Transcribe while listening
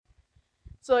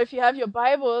So if you have your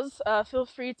Bibles, feel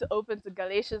free to open to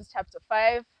Galatians chapter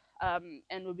 5,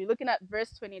 and we'll be looking at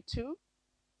verse 22,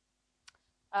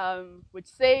 which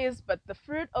says, "But the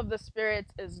fruit of the Spirit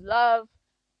is love,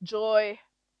 joy,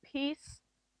 peace,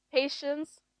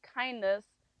 patience, kindness,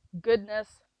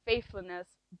 goodness, faithfulness,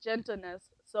 gentleness,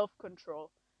 self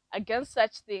control. Against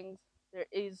such things there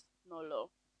is no law."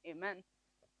 Amen.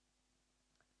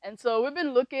 And so we've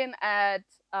been looking at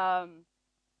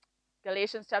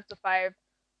Galatians chapter 5,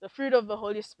 the fruit of the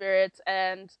Holy Spirit.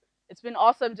 And it's been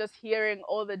awesome just hearing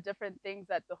all the different things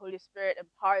that the Holy Spirit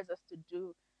empowers us to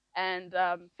do. And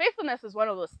faithfulness is one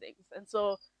of those things. And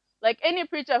so, like any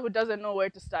preacher who doesn't know where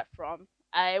to start from,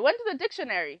 I went to the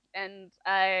dictionary and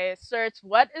I searched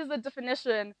what is the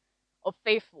definition of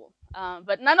faithful.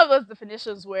 But none of those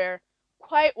definitions were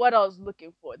quite what I was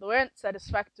looking for, they weren't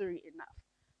satisfactory enough.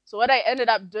 So what I ended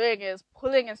up doing is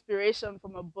pulling inspiration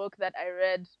from a book that I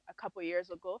read a couple years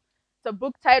ago. It's a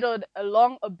book titled A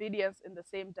Long Obedience in the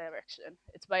Same Direction.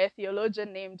 It's by a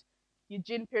theologian named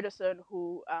Eugene Peterson,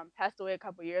 who passed away a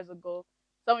couple years ago.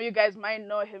 Some of you guys might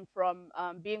know him from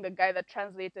being the guy that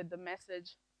translated the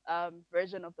Message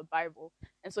version of the Bible.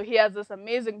 And so he has this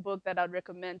amazing book that I'd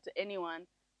recommend to anyone.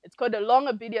 It's called A Long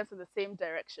Obedience in the Same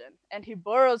Direction. And he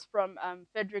borrows from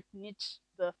Friedrich Nietzsche,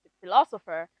 the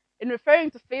philosopher, in referring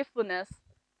to faithfulness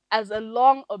as a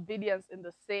long obedience in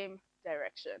the same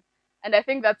direction. And I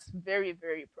think that's very,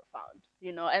 very profound,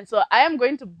 you know. And so I am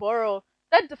going to borrow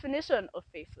that definition of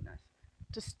faithfulness,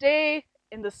 to stay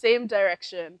in the same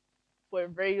direction for a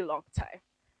very long time,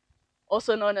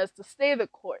 also known as to stay the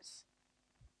course.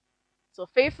 So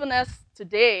faithfulness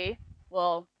today,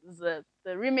 well, the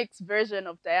remix version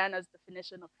of Diana's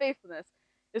definition of faithfulness,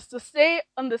 is to stay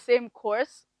on the same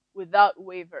course without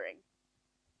wavering.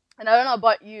 And I don't know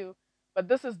about you, but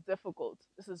this is difficult.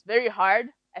 This is very hard,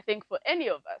 I think, for any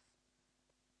of us.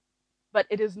 But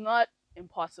it is not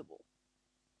impossible.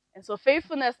 And so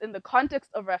faithfulness in the context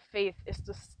of our faith is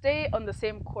to stay on the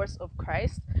same course of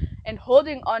Christ and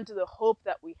holding on to the hope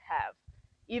that we have,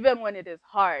 even when it is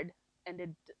hard and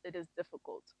it is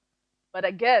difficult. But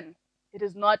again, it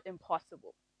is not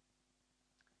impossible.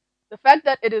 The fact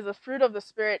that it is a fruit of the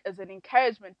Spirit is an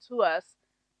encouragement to us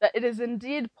that it is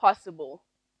indeed possible,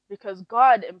 because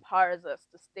God empowers us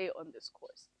to stay on this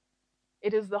course.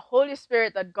 It is the Holy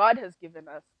Spirit that God has given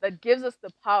us that gives us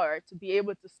the power to be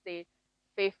able to stay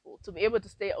faithful, to be able to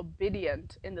stay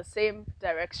obedient in the same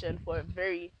direction for a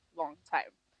very long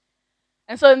time.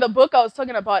 And so in the book I was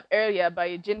talking about earlier by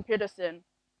Eugene Peterson,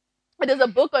 it is a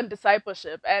book on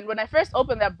discipleship. And when I first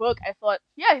opened that book, I thought,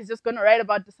 yeah, he's just going to write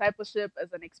about discipleship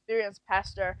as an experienced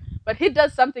pastor. But he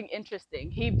does something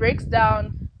interesting. He breaks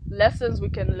down lessons we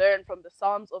can learn from the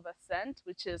Psalms of Ascent,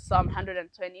 which is Psalm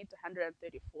 120 to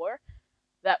 134.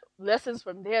 That lessons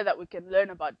from there that we can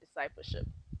learn about discipleship.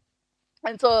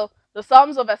 And so the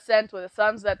Psalms of Ascent were the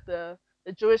psalms that the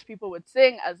Jewish people would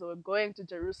sing as they were going to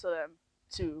Jerusalem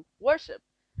to worship.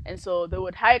 And so they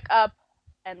would hike up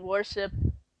and worship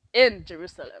in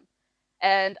Jerusalem.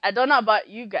 And I don't know about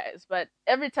you guys, but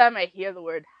every time I hear the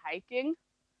word hiking,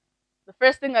 the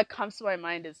first thing that comes to my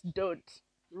mind is don't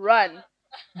run,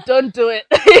 don't do it.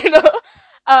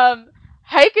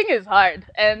 Hiking is hard,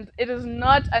 and it is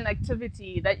not an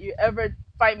activity that you ever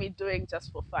find me doing just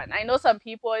for fun. I know some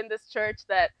people in this church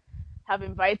that have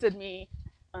invited me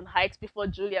on hikes before.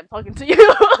 Julie, I'm talking to you.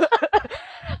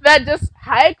 That just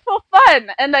hike for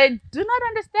fun, and I do not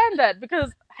understand that,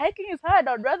 because hiking is hard.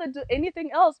 I'd rather do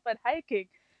anything else but hiking.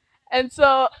 And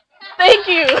so, thank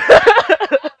you.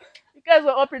 You guys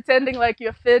are all pretending like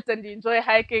you're fit and you enjoy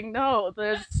hiking. No,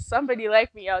 there's somebody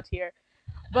like me out here.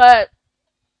 But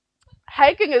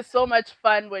hiking is so much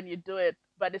fun when you do it,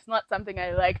 but it's not something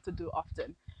I like to do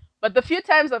often. But the few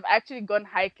times I've actually gone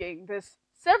hiking, there's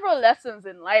several lessons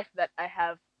in life that I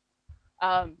have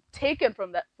taken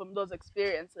from those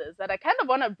experiences that I kind of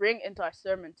want to bring into our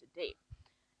sermon today.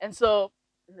 And so,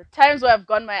 the times where I've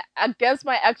gone against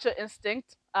my actual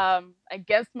instinct,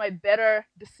 against my better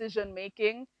decision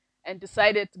making, and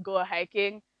decided to go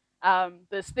hiking,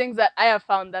 there's things that I have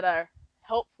found that are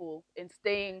helpful in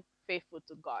staying faithful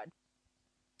to God.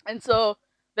 And so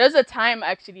there's a time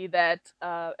actually that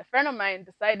a friend of mine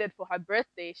decided for her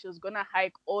birthday she was gonna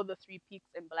hike all the three peaks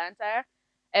in Blantyre.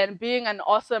 And being an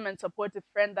awesome and supportive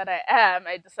friend that I am,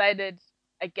 I decided,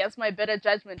 against my better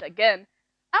judgment again,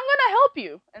 I'm gonna help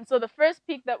you. And so the first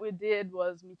peak that we did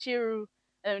was Michiru,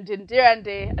 and we did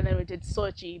Ndirande, and then we did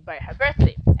Sochi by her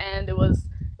birthday. And it was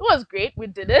great. We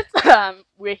did it.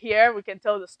 We're here. We can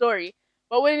tell the story.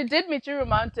 But when we did Michiru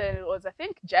Mountain, it was, I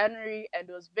think, January, and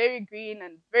it was very green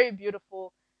and very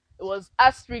beautiful. It was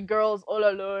us three girls all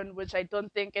alone, which I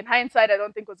don't think, in hindsight, I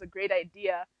don't think was a great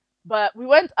idea. But we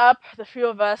went up, the three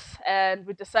of us, and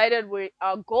we decided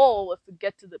our goal was to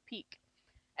get to the peak.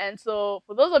 And so,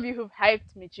 for those of you who've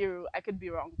hiked Michiru, I could be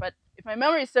wrong, but if my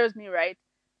memory serves me right,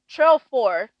 Trail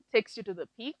 4 takes you to the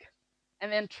peak,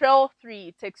 and then Trail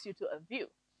 3 takes you to a view.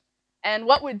 And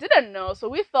what we didn't know, so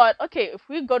we thought, okay, if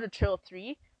we go to Trail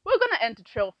 3, we're going to enter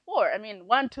Trail 4. I mean,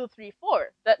 1, 2, 3, 4.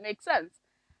 That makes sense.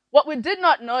 What we did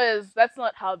not know is that's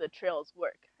not how the trails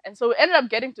work. And so we ended up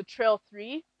getting to Trail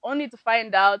 3 only to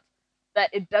find out that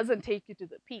it doesn't take you to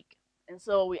the peak. And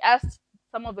so we asked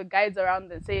some of the guides around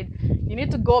and said, you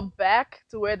need to go back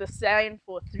to where the sign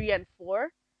for 3 and 4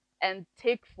 and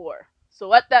take 4. So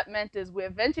what that meant is we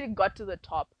eventually got to the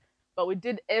top, but we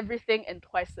did everything in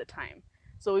twice the time.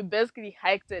 So we basically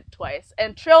hiked it twice.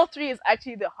 And Trail 3 is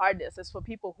actually the hardest. It's for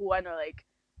people who want to, like,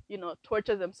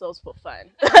 torture themselves for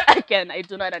fun. Again, I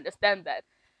do not understand that.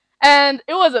 And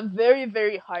it was a very,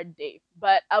 very hard day.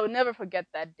 But I will never forget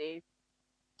that day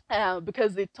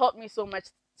because it taught me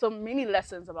so many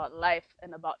lessons about life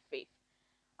and about faith.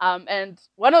 And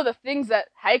one of the things that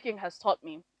hiking has taught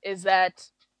me is that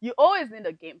you always need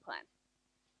a game plan.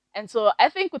 And so I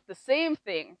think with the same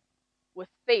thing, with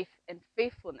faith and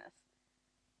faithfulness,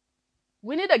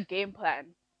 we need a game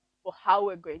plan for how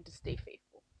we're going to stay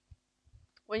faithful.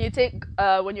 When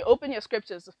you open your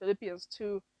scriptures to Philippians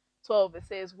 2:12, it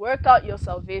says, "Work out your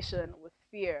salvation with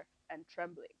fear and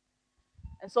trembling."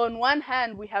 And so on one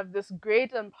hand, we have this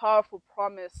great and powerful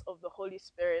promise of the Holy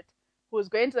Spirit who is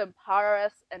going to empower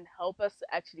us and help us to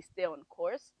actually stay on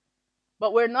course.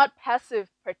 But we're not passive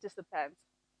participants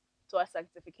to our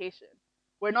sanctification.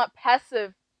 We're not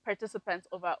passive participants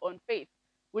of our own faith.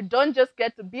 We don't just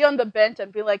get to be on the bench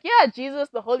and be like, yeah, Jesus,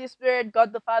 the Holy Spirit,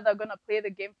 God the Father are going to play the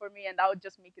game for me and I'll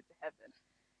just make it to heaven.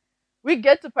 We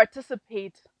get to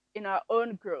participate in our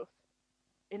own growth,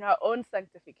 in our own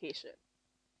sanctification.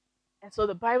 And so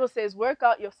the Bible says, work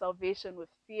out your salvation with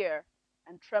fear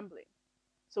and trembling.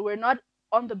 So we're not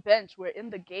on the bench, we're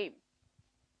in the game.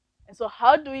 And so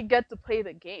how do we get to play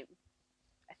the game?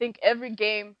 I think every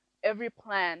game, every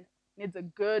plan needs a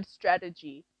good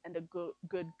strategy and a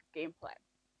good game plan.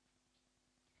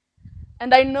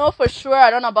 And I know for sure,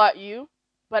 I don't know about you,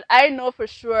 but I know for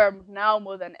sure now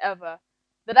more than ever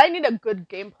that I need a good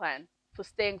game plan for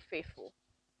staying faithful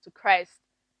to Christ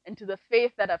and to the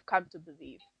faith that I've come to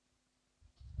believe.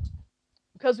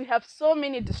 Because we have so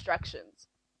many distractions.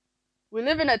 We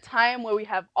live in a time where we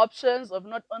have options of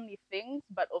not only things,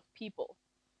 but of people.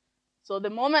 So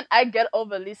the moment I get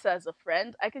over Lisa as a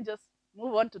friend, I can just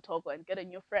move on to Togo and get a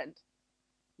new friend,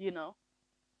 you know?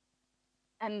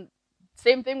 And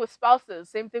same thing with spouses,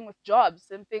 same thing with jobs,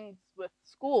 same thing with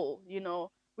school,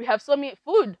 We have so many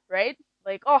food, right?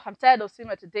 Like, oh, I'm tired of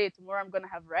sima today, tomorrow I'm going to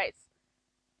have rice.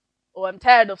 Or I'm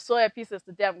tired of soya pieces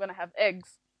today, I'm going to have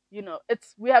eggs.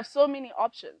 We have so many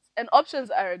options, and options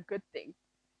are a good thing.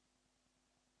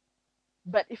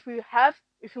 But if we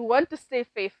want to stay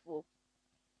faithful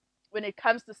when it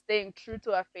comes to staying true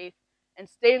to our faith and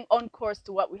staying on course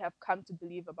to what we have come to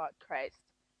believe about Christ,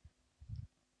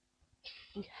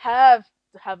 we have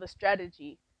to have a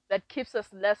strategy that keeps us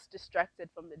less distracted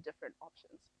from the different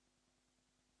options.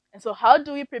 And so how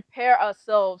do we prepare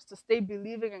ourselves to stay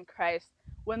believing in Christ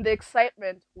when the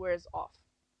excitement wears off?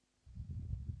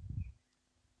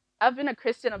 I've been a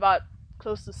Christian about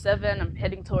close to 7, I'm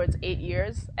heading towards 8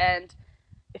 years, and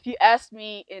if you asked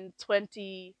me in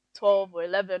 2012 or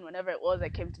 11, whenever it was I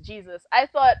came to Jesus, I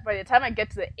thought by the time I get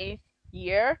to the 8th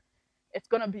year, it's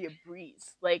going to be a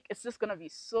breeze. Like, it's just going to be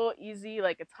so easy.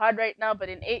 Like, it's hard right now, but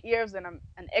in 8 years, when I'm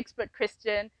an expert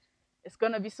Christian, it's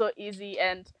going to be so easy.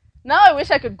 And now I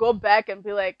wish I could go back and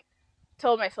be like,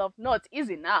 tell myself, no, it's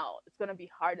easy now. It's going to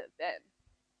be harder then.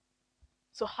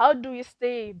 So how do we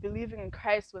stay believing in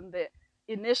Christ when the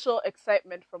initial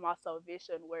excitement from our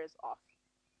salvation wears off?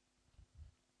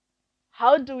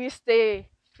 How do we stay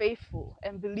faithful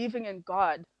and believing in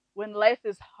God when life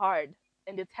is hard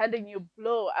and it's handing you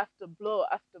blow after blow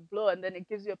after blow, and then it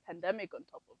gives you a pandemic on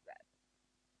top of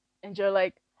that? And you're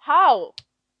like, how?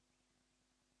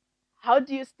 How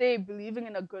do you stay believing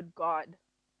in a good God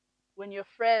when your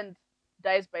friend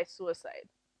dies by suicide?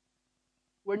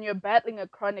 When you're battling a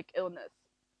chronic illness?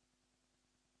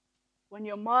 When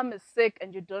your mom is sick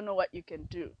and you don't know what you can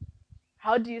do?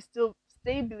 How do you still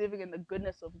stay believing in the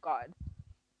goodness of God?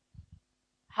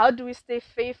 How do we stay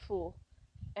faithful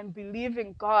and believe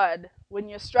in God when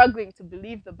you're struggling to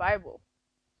believe the Bible?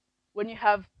 When you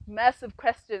have massive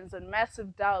questions and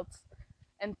massive doubts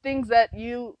and things that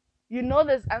you know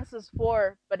there's answers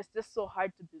for, but it's just so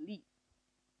hard to believe.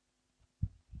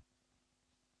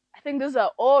 I think these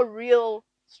are all real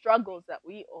struggles that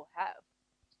we all have.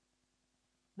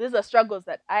 These are struggles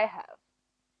that I have.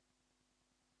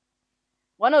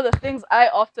 One of the things I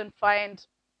often find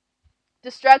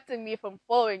distracting me from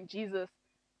following Jesus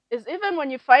is even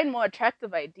when you find more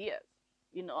attractive ideas.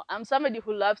 I'm somebody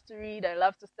who loves to read, I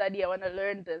love to study, I want to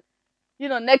learn the,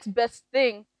 next best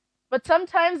thing. But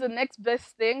sometimes the next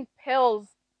best thing pales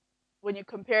when you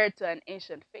compare it to an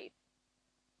ancient faith.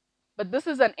 But this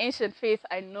is an ancient faith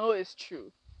I know is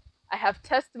true. I have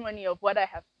testimony of what I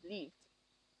have believed.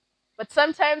 But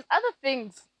sometimes other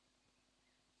things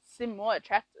seem more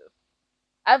attractive.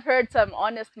 I've heard some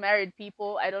honest married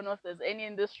people, I don't know if there's any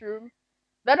in this room,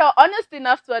 that are honest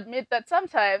enough to admit that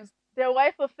sometimes their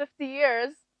wife of 50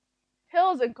 years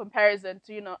pales in comparison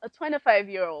to, a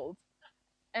 25-year-old.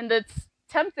 And it's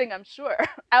tempting, I'm sure.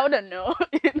 I wouldn't know,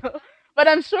 but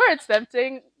I'm sure it's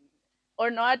tempting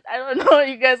or not. I don't know.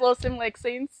 You guys all seem like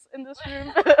saints in this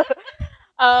room.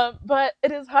 But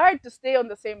it is hard to stay on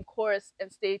the same course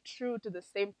and stay true to the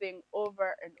same thing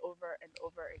over and over and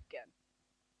over again.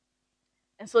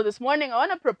 And so this morning, I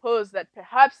want to propose that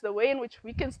perhaps the way in which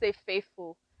we can stay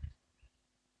faithful,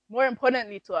 more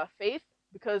importantly to our faith,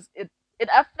 because it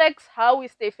affects how we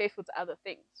stay faithful to other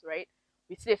things, right?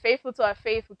 We stay faithful to our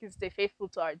faith, we can stay faithful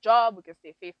to our job, we can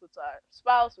stay faithful to our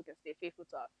spouse, we can stay faithful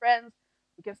to our friends,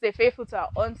 we can stay faithful to our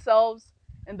own selves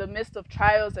in the midst of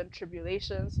trials and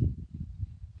tribulations.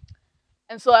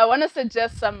 And so I want to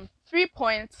suggest some 3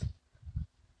 points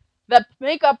that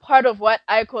make up part of what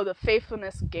I call the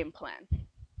faithfulness game plan.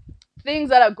 Things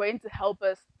that are going to help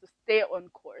us to stay on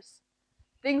course.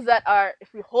 Things that are,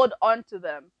 if we hold on to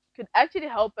them, could actually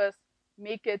help us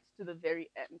make it to the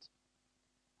very end.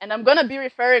 And I'm going to be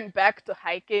referring back to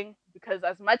hiking because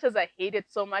as much as I hate it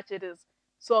so much, it is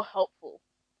so helpful.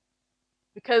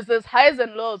 Because there's highs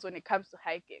and lows when it comes to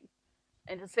hiking.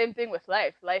 And the same thing with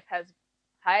life. Life has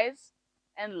highs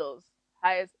and lows,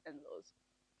 highs and lows.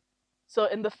 So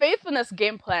in the faithfulness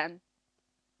game plan,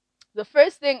 the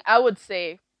first thing I would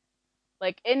say,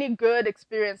 like any good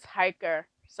experienced hiker,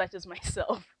 such as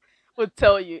myself, would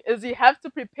tell you, is you have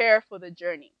to prepare for the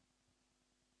journey.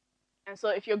 And so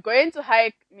if you're going to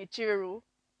hike Michiru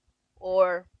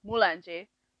or Mulanje,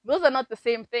 those are not the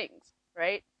same things,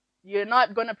 right? You're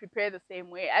not going to prepare the same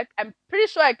way. I'm pretty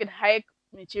sure I could hike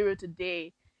Michiru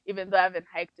today, even though I haven't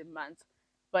hiked in months.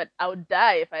 But I would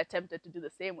die if I attempted to do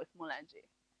the same with Mulanje.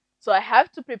 So I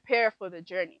have to prepare for the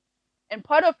journey. And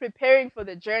part of preparing for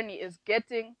the journey is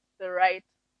getting the right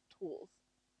tools.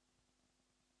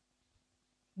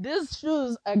 These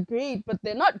shoes are great, but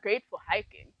they're not great for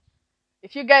hiking.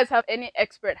 If you guys have any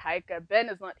expert hiker, Ben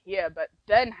is not here, but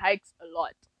Ben hikes a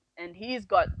lot. And he's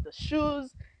got the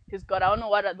shoes, he's got, I don't know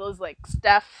what are those like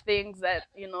staff things that,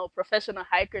 professional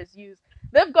hikers use.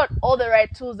 They've got all the right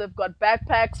tools. They've got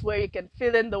backpacks where you can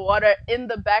fill in the water in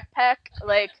the backpack.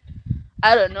 Like,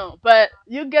 I don't know, but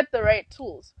you get the right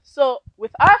tools. So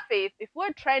with our faith, if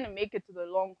we're trying to make it to the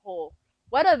long haul,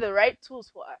 what are the right tools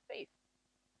for our faith?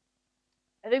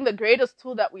 I think the greatest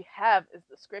tool that we have is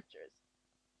the scriptures,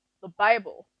 the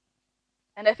Bible.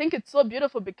 And I think it's so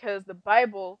beautiful because the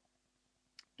Bible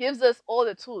gives us all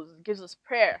the tools. It gives us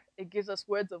prayer. It gives us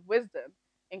words of wisdom,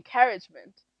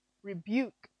 encouragement,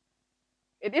 rebuke.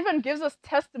 It even gives us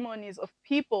testimonies of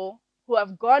people who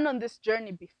have gone on this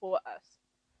journey before us.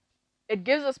 It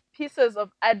gives us pieces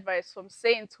of advice from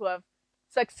saints who have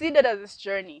succeeded at this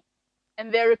journey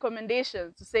and their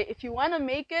recommendations to say, if you want to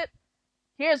make it,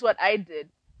 here's what I did,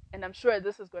 and I'm sure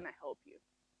this is going to help you.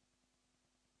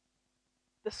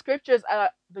 The scriptures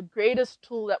are the greatest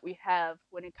tool that we have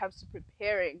when it comes to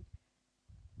preparing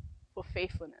for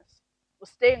faithfulness, for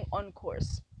staying on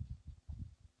course.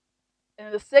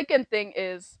 And the second thing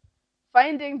is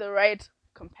finding the right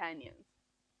companions.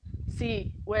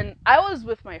 See, when I was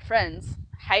with my friends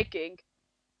hiking,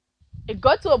 it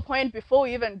got to a point before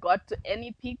we even got to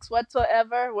any peaks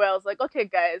whatsoever where I was like, okay,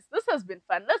 guys, this has been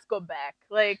fun. Let's go back.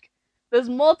 Like, there's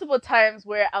multiple times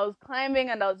where I was climbing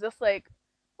and I was just like,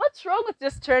 what's wrong with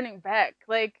just turning back?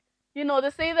 Like, they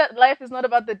say that life is not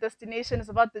about the destination, it's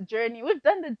about the journey. We've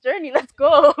done the journey, let's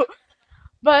go.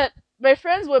 But my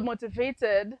friends were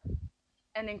motivated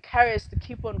and encouraged to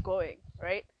keep on going,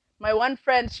 right? My one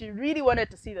friend, she really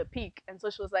wanted to see the peak. And so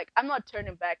she was like, I'm not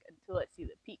turning back until I see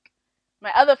the peak.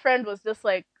 My other friend was just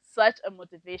like such a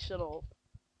motivational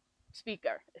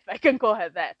speaker, if I can call her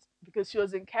that, because she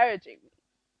was encouraging me.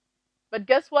 But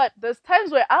guess what? There's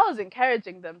times where I was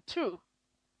encouraging them too.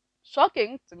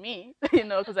 Shocking to me,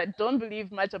 because I don't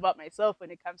believe much about myself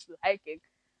when it comes to hiking.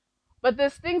 But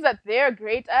there's things that they're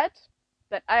great at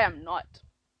that I am not.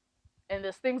 And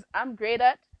there's things I'm great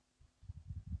at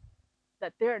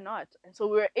that they're not. And so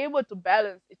we were able to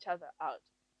balance each other out.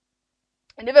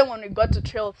 And even when we got to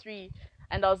Trail 3,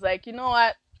 and I was like, you know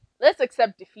what? Let's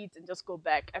accept defeat and just go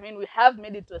back. I mean, we have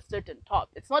made it to a certain top.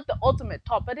 It's not the ultimate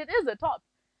top, but it is a top.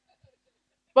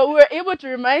 But we were able to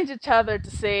remind each other to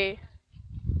say,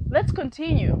 let's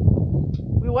continue.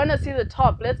 We want to see the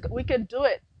top. We can do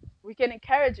it. We can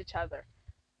encourage each other.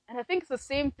 And I think it's the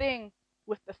same thing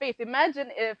with the faith. Imagine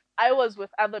if I was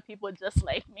with other people just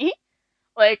like me,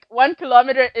 like 1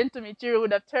 kilometer into Michiru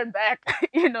would have turned back,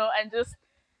 and just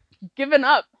given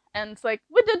up. And it's like,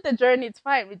 we did the journey, it's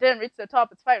fine. We didn't reach the top,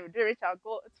 it's fine. We didn't reach our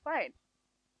goal, it's fine.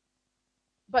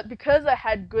 But because I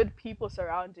had good people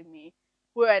surrounding me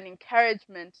who were an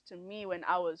encouragement to me when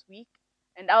I was weak,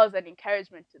 and I was an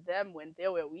encouragement to them when they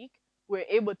were weak, we were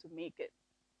able to make it.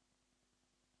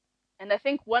 And I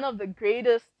think one of the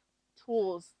greatest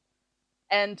tools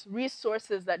and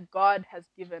resources that God has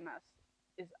given us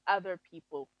is other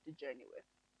people to journey with.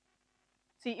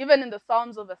 See, even in the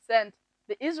Psalms of Ascent,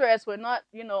 the Israelites were not,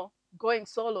 going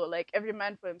solo, like every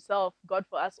man for himself, God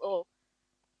for us all.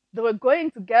 They were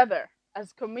going together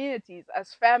as communities,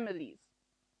 as families.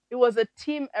 It was a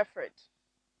team effort.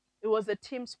 It was a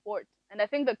team sport. And I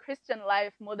think the Christian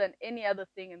life, more than any other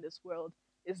thing in this world,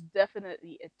 is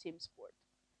definitely a team sport.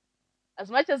 As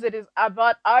much as it is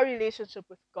about our relationship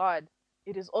with God,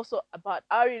 it is also about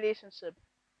our relationship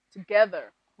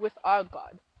together with our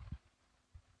God.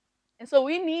 And so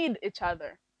we need each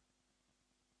other.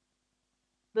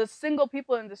 The single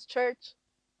people in this church,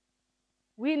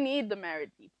 we need the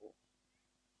married people.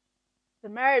 The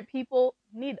married people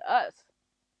need us.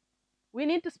 We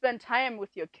need to spend time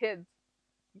with your kids.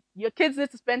 Your kids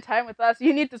need to spend time with us.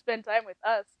 You need to spend time with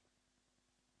us.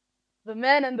 The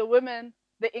men and the women,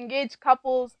 the engaged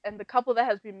couples and the couple that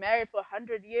has been married for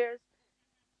 100 years,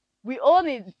 we all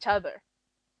need each other,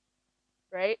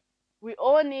 right? We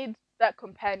all need that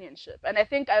companionship. And I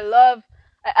think I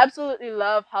absolutely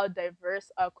love how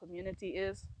diverse our community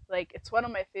is. Like, it's one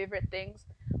of my favorite things.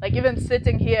 Like, even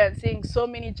sitting here and seeing so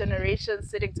many generations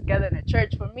sitting together in a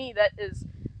church, for me, that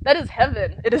is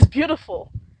heaven. It is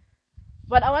beautiful.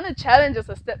 But I want to challenge us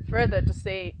a step further to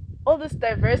say, all this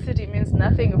diversity means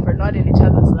nothing if we're not in each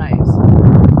other's lives.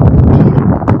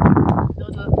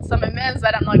 Those are some amens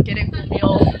that I'm not getting from you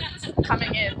all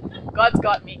coming in. God's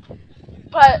got me.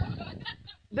 But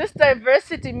this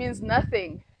diversity means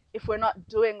nothing if we're not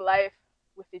doing life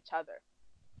with each other.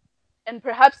 And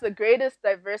perhaps the greatest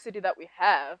diversity that we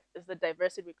have is the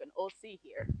diversity we can all see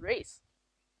here, race.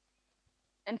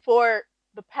 And for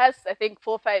the past, I think,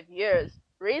 4 or 5 years,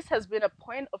 race has been a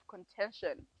point of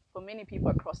contention for many people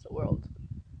across the world.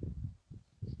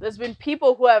 There's been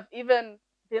people who have even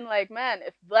been like, man,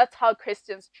 if that's how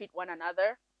Christians treat one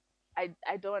another, I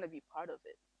don't want to be part of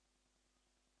it.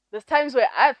 There's times where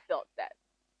I've felt that.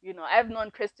 I've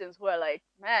known Christians who are like,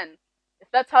 man, if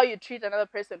that's how you treat another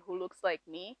person who looks like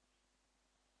me,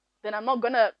 then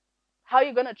how are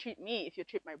you gonna treat me if you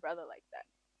treat my brother like that?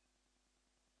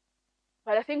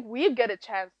 But I think we get a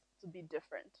chance to be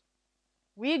different.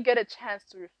 We get a chance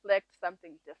to reflect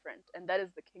something different, and that is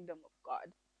the kingdom of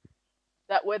God.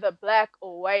 That whether black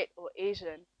or white or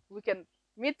Asian, we can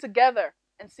meet together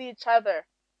and see each other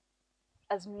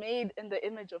as made in the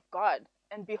image of God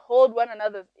and behold one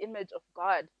another's image of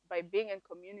God by being in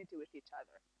community with each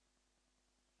other.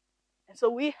 And so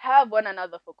we have one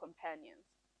another for companions.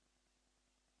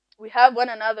 We have one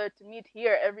another to meet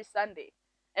here every Sunday.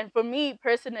 And for me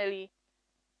personally,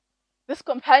 this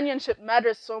companionship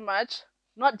matters so much,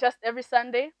 not just every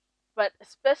Sunday, but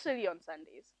especially on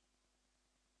Sundays.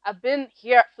 I've been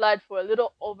here at Flood for a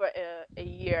little over a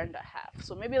year and a half,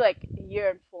 so maybe like a year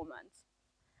and 4 months.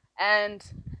 And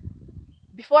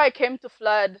before I came to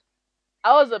Flood,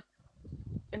 I was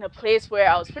in a place where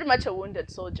I was pretty much a wounded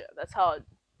soldier. That's how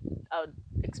I would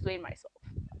explain myself.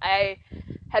 I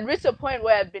had reached a point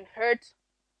where I'd been hurt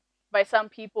by some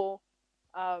people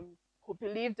who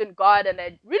believed in God, and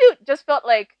I really just felt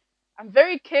like I'm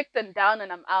very kicked and down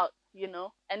and I'm out,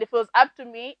 And if it was up to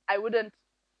me, I wouldn't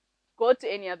go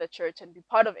to any other church and be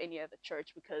part of any other church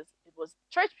because it was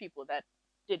church people that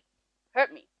did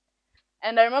hurt me.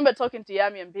 And I remember talking to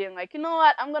Yami and being like, you know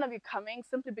what, I'm going to be coming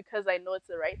simply because I know it's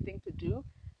the right thing to do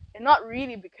and not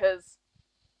really because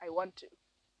I want to.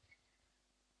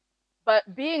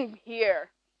 But being here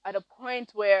at a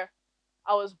point where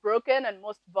I was broken and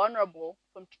most vulnerable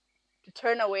to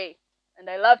turn away, and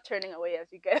I love turning away,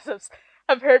 as you guys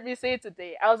have heard me say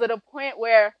today. I was at a point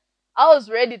where I was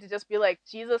ready to just be like,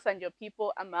 Jesus and your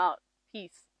people, I'm out.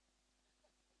 Peace.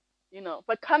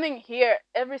 But coming here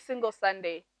every single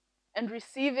Sunday and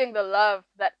receiving the love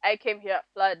that I came here at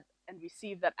Flood and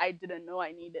received that I didn't know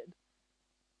I needed.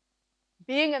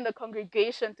 being in the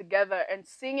congregation together and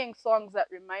singing songs that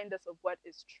remind us of what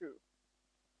is true.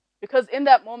 Because in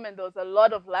that moment, there was a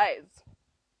lot of lies.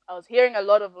 I was hearing a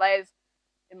lot of lies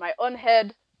in my own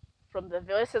head from the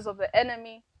voices of the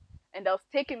enemy, and I was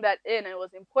taking that in. And it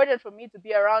was important for me to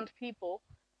be around people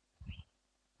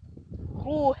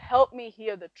who help me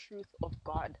hear the truth of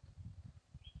God,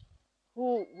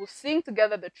 who will sing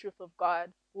together the truth of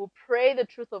God, will pray the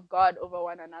truth of God over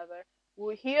one another,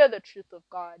 will hear the truth of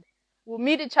God, will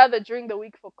meet each other during the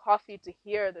week for coffee to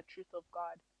hear the truth of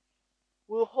God,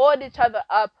 will hold each other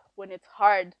up when it's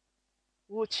hard,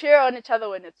 will cheer on each other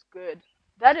when it's good.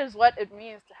 That is what it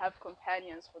means to have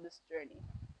companions for this journey.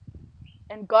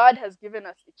 And God has given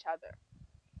us each other.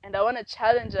 And I want to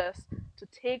challenge us to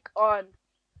take on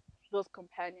those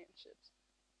companionships.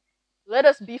 Let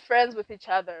us be friends with each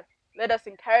other. Let us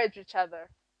encourage each other.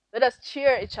 Let us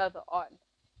cheer each other on.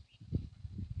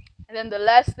 And then the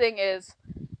last thing is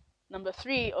number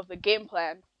 3 of the game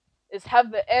plan is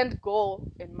have the end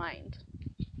goal in mind.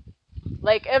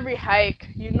 Like every hike,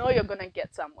 you know you're going to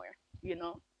get somewhere, you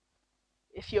know.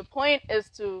 If your point is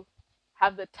to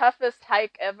have the toughest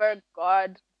hike ever,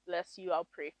 God bless you, I'll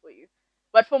pray for you.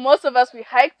 But for most of us, we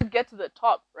hike to get to the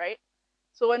top, right?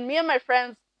 So when me and my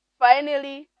friends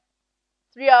finally,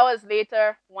 3 hours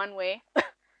later, one way,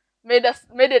 made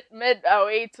our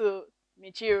way to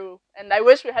Michiru, and I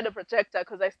wish we had a projector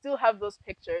because I still have those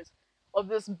pictures of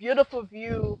this beautiful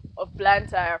view of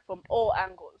Blantyre from all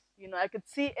angles. You know, I could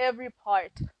see every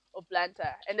part of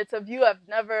Blantyre, and it's a view I've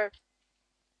never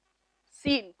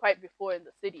seen quite before in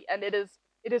the city, and it is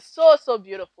so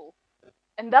beautiful.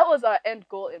 And that was our end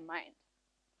goal in mind.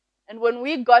 And when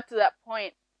we got to that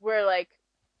point, we're like,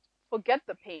 forget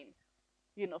the pain,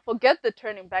 you know, forget the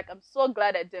turning back. I'm so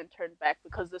glad I didn't turn back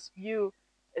because this view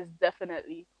is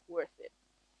definitely worth it.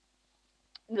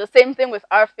 And the same thing with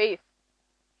our faith.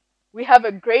 We have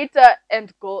a greater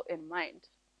end goal in mind.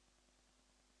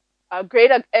 Our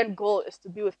greater end goal is to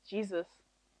be with Jesus,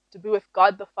 to be with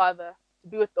God the Father, to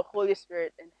be with the Holy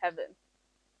Spirit in heaven,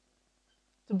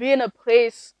 to be in a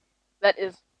place that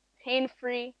is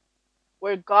pain-free,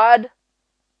 where God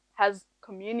has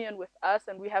communion with us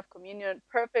and we have communion,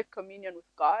 perfect communion with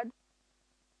God,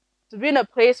 to be in a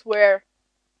place where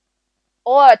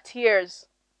all our tears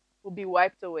will be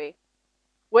wiped away,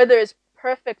 where there is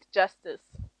perfect justice.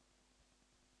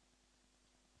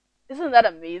 Isn't that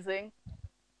amazing?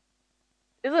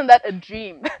 Isn't that a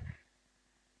dream?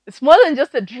 It's more than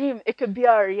just a dream, it could be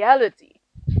our reality.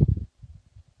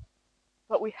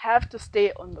 But we have to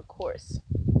stay on the course.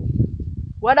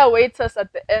 What awaits us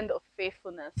at the end of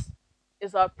faithfulness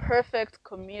is our perfect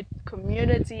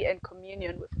community and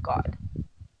communion with God.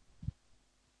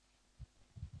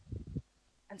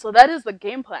 And so that is the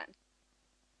game plan.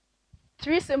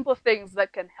 3 simple things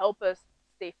that can help us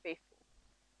stay faithful.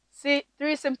 See,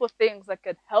 3 simple things that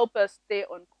can help us stay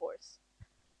on course.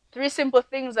 3 simple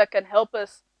things that can help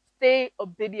us stay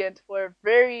obedient for a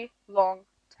very long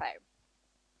time.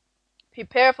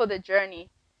 Prepare for the journey.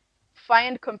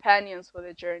 Find companions for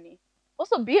the journey.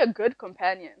 Also, be a good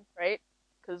companion, right?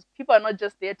 Because people are not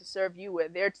just there to serve you, we're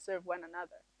there to serve one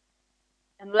another.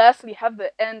 And lastly, have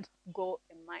the end goal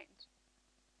in mind.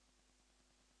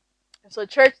 And so,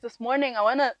 church, this morning I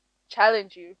want to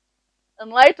challenge you. In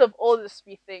light of all these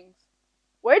 3 things,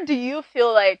 where do you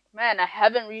feel like, man, I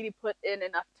haven't really put in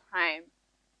enough time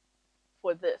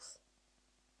for this?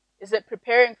 Is it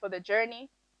preparing for the journey?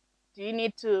 Do you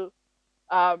need to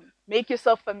make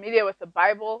yourself familiar with the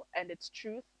Bible and its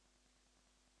truth?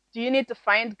 Do you need to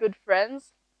find good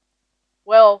friends?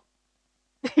 Well,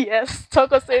 yes,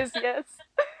 Toko says yes.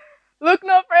 Look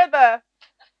no further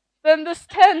than this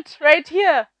tent right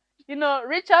here. You know,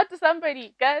 reach out to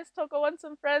somebody. Guys, Toko wants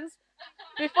some friends.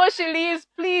 Before she leaves,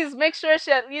 please make sure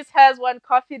she at least has one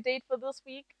coffee date for this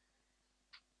week.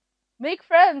 Make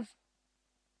friends.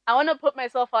 I want to put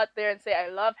myself out there and say I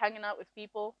love hanging out with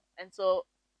people. And so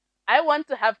I want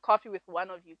to have coffee with one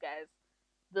of you guys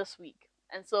this week.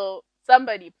 And so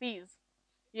somebody, please,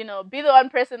 you know, be the one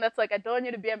person that's like, I don't want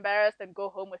you to be embarrassed and go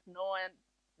home with no one,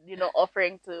 you know,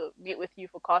 offering to meet with you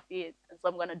for coffee. And so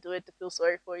I'm going to do it to feel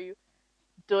sorry for you.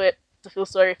 Do it to feel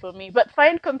sorry for me. But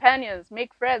find companions,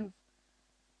 make friends,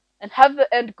 and have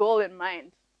the end goal in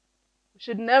mind. We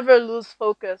should never lose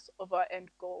focus of our end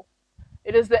goal.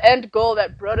 It is the end goal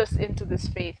that brought us into this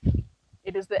faith.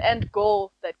 It is the end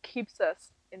goal that keeps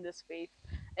us in this faith.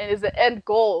 And it is the end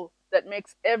goal that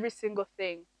makes every single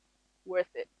thing worth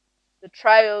it. The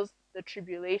trials, the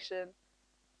tribulation,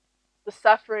 the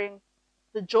suffering,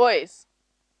 the joys.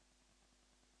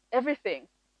 Everything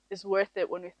is worth it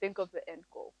when we think of the end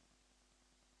goal.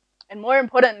 And more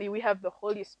importantly, we have the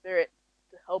Holy Spirit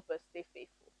to help us stay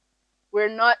faithful. We're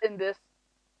not in this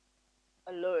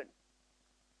alone.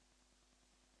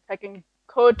 If I can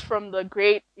quote from the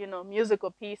great,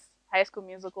 musical piece, High School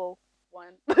Musical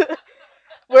one,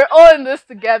 we're all in this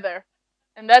together.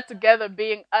 And that together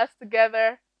being us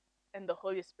together and the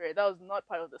Holy Spirit. That was not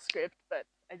part of the script, but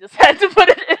I just had to put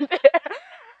it in there.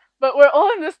 But we're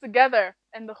all in this together,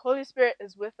 and the Holy Spirit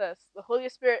is with us. The Holy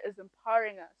Spirit is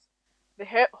empowering us.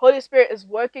 The Holy Spirit is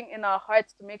working in our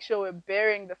hearts to make sure we're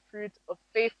bearing the fruit of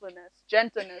faithfulness,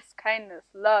 gentleness, kindness,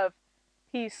 love,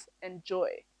 peace, and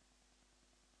joy.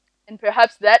 And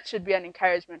perhaps that should be an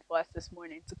encouragement for us this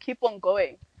morning to keep on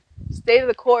going. Stay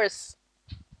the course.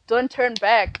 Don't turn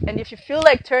back. And if you feel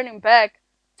like turning back,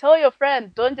 tell your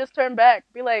friend, don't just turn back.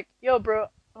 Be like, yo, bro,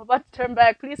 I'm about to turn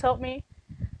back. Please help me.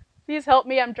 Please help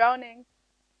me. I'm drowning.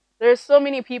 There are so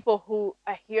many people who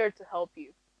are here to help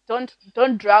you.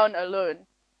 Don't drown alone.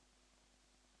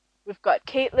 We've got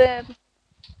Caitlin,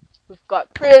 we've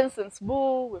got Prince and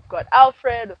Smoo, we've got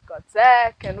Alfred, we've got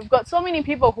Zach, and we've got so many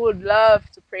people who would love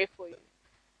to pray for you.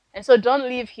 And so don't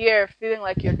leave here feeling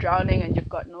like you're drowning and you've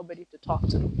got nobody to talk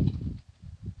to.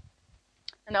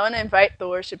 And I want to invite the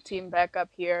worship team back up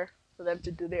here for them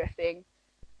to do their thing.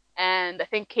 And I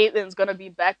think Caitlin's going to be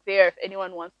back there if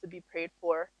anyone wants to be prayed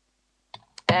for.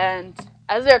 And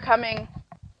as they're coming,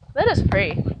 let us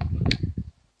pray.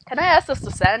 Can I ask us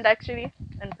to stand actually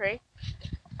and pray?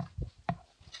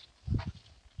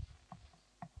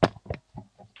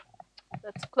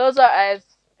 Let's close our eyes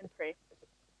and pray.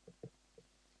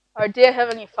 Our dear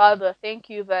Heavenly Father, thank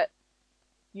you that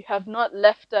you have not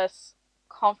left us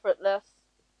comfortless.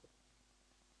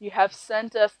 You have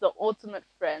sent us the ultimate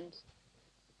friend,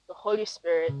 the Holy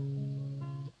Spirit,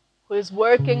 who is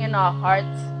working in our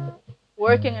hearts,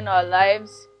 working in our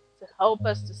lives to help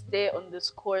us to stay on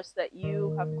this course that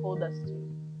you have called us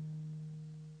to.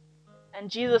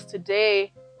 And Jesus,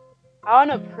 today, I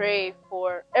want to pray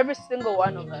for every single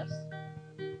one of us.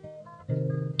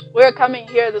 We're coming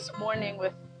here this morning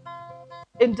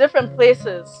in different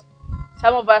places.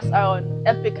 Some of us are on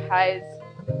epic highs.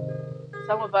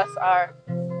 Some of us are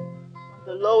on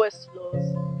the lowest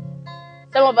lows.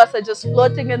 Some of us are just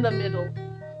floating in the middle,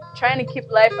 trying to keep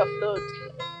life afloat.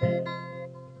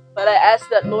 But I ask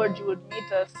that, Lord, you would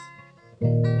meet us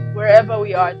wherever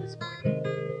we are this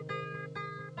morning.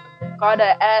 God,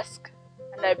 I ask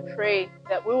and I pray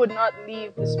that we would not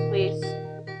leave this place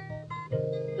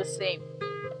the same.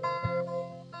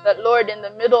 That, Lord, in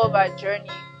the middle of our journey,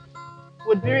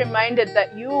 would be reminded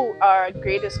that you are our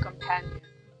greatest companion.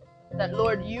 That,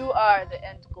 Lord, you are the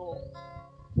end goal.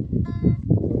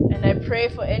 And I pray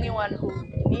for anyone who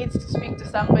needs to speak to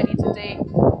somebody today,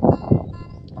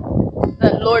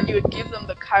 that, Lord, you would give them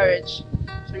the courage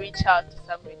to reach out to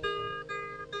somebody.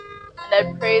 And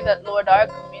I pray that, Lord, our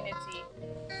community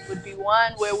would be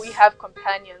one where we have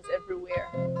companions everywhere.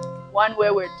 One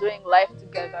where we're doing life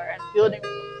together and building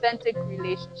authentic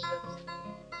relationships.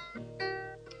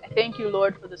 I thank you,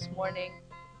 Lord, for this morning.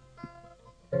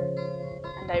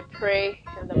 And I pray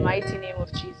in the mighty name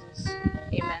of Jesus.